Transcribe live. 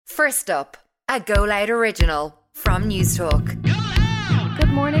First up, a Go Loud original from Newstalk. Good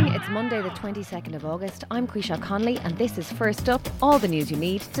morning, it's Monday the 22nd of August. I'm Quisha Conley and this is First Up, all the news you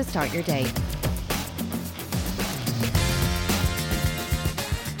need to start your day.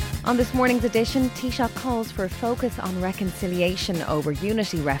 On this morning's edition, Taoiseach calls for a focus on reconciliation over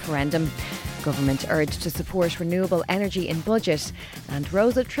unity referendum. Government urged to support renewable energy in budget, and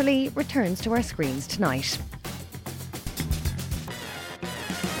Rosa Tralee returns to our screens tonight.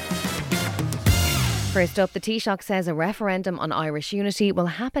 First up, the Taoiseach says a referendum on Irish unity will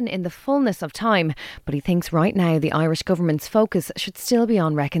happen in the fullness of time, but he thinks right now the Irish government's focus should still be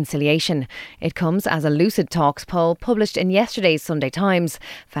on reconciliation. It comes as a Lucid Talks poll published in yesterday's Sunday Times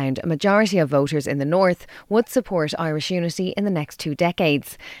found a majority of voters in the north would support Irish unity in the next 2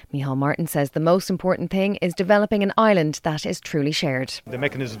 decades. Micheál Martin says the most important thing is developing an island that is truly shared. The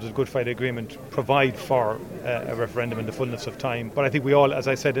mechanisms of the Good Friday Agreement provide for a referendum in the fullness of time, but I think we all, as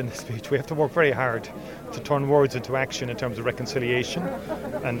I said in the speech, we have to work very hard to turn words into action in terms of reconciliation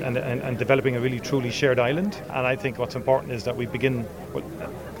and developing a really truly shared island. And I think what's important is that we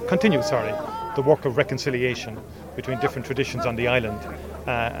continue the work of reconciliation between different traditions on the island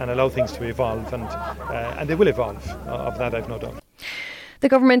and allow things to evolve, and they will evolve. Of that I've no doubt. The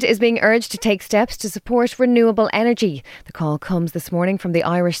government is being urged to take steps to support renewable energy. The call comes this morning from the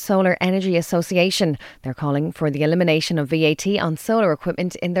Irish Solar Energy Association. They're calling for the elimination of VAT on solar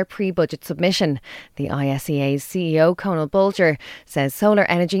equipment in their pre-budget submission. The ISEA's CEO, Conal Bolger, says solar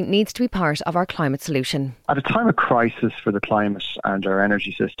energy needs to be part of our climate solution. At a time of crisis for the climate and our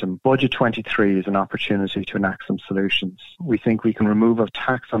energy system, Budget 23 is an opportunity to enact some solutions. We think we can remove a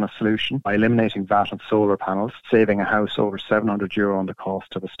tax on a solution by eliminating VAT on solar panels, saving a house over €700 on the cost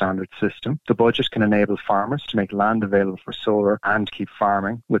of a standard system. The budget can enable farmers to make land available for solar and keep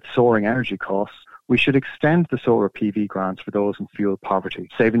farming. With soaring energy costs, we should extend the solar PV grants for those in fuel poverty,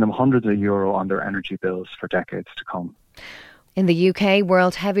 saving them hundreds of euro on their energy bills for decades to come. In the UK,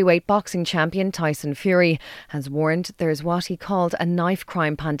 world heavyweight boxing champion Tyson Fury has warned there's what he called a knife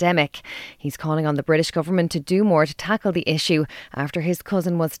crime pandemic. He's calling on the British government to do more to tackle the issue after his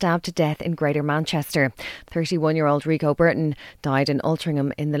cousin was stabbed to death in Greater Manchester. 31-year-old Rico Burton died in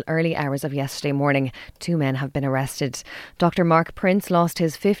Altrincham in the early hours of yesterday morning. 2 men have been arrested. Dr. Mark Prince lost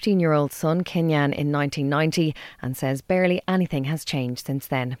his 15-year-old son Kinyan in 1990 and says barely anything has changed since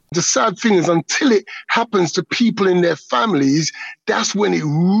then. The sad thing is, until it happens to people in their families, that's when it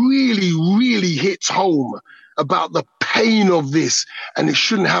really, really hits home about the pain of this, and it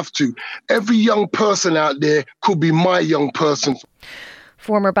shouldn't have to. Every young person out there could be my young person.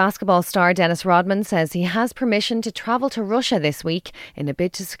 Former basketball star Dennis Rodman says he has permission to travel to Russia this week in a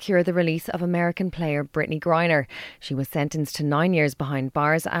bid to secure the release of American player Brittany Griner. She was sentenced to 9 years behind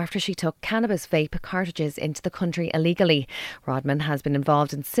bars after she took cannabis vape cartridges into the country illegally. Rodman has been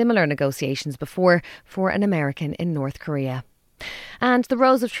involved in similar negotiations before for an American in North Korea. And The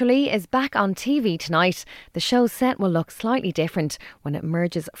Rose of Tralee is back on TV tonight. The show's set will look slightly different when it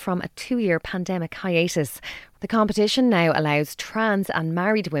emerges from a 2-year pandemic hiatus. The competition now allows trans and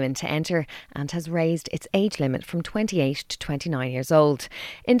married women to enter and has raised its age limit from 28 to 29 years old.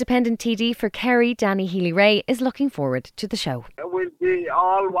 Independent TD for Kerry, Danny Healy-Rae, is looking forward to the show. We'll be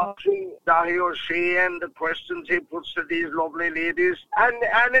all watching Dahi O'Shea and the questions he puts to these lovely ladies. And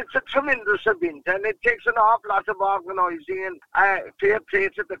it's a tremendous event, and it takes an awful lot of organising, and fair play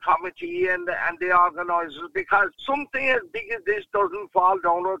to the committee and the organisers, because something as big as this doesn't fall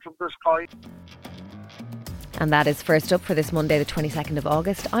down out of the sky. And that is First Up for this Monday the 22nd of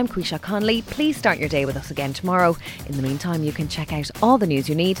August. I'm Quisha Conley. Please start your day with us again tomorrow. In the meantime, you can check out all the news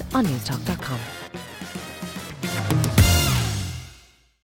you need on newstalk.com.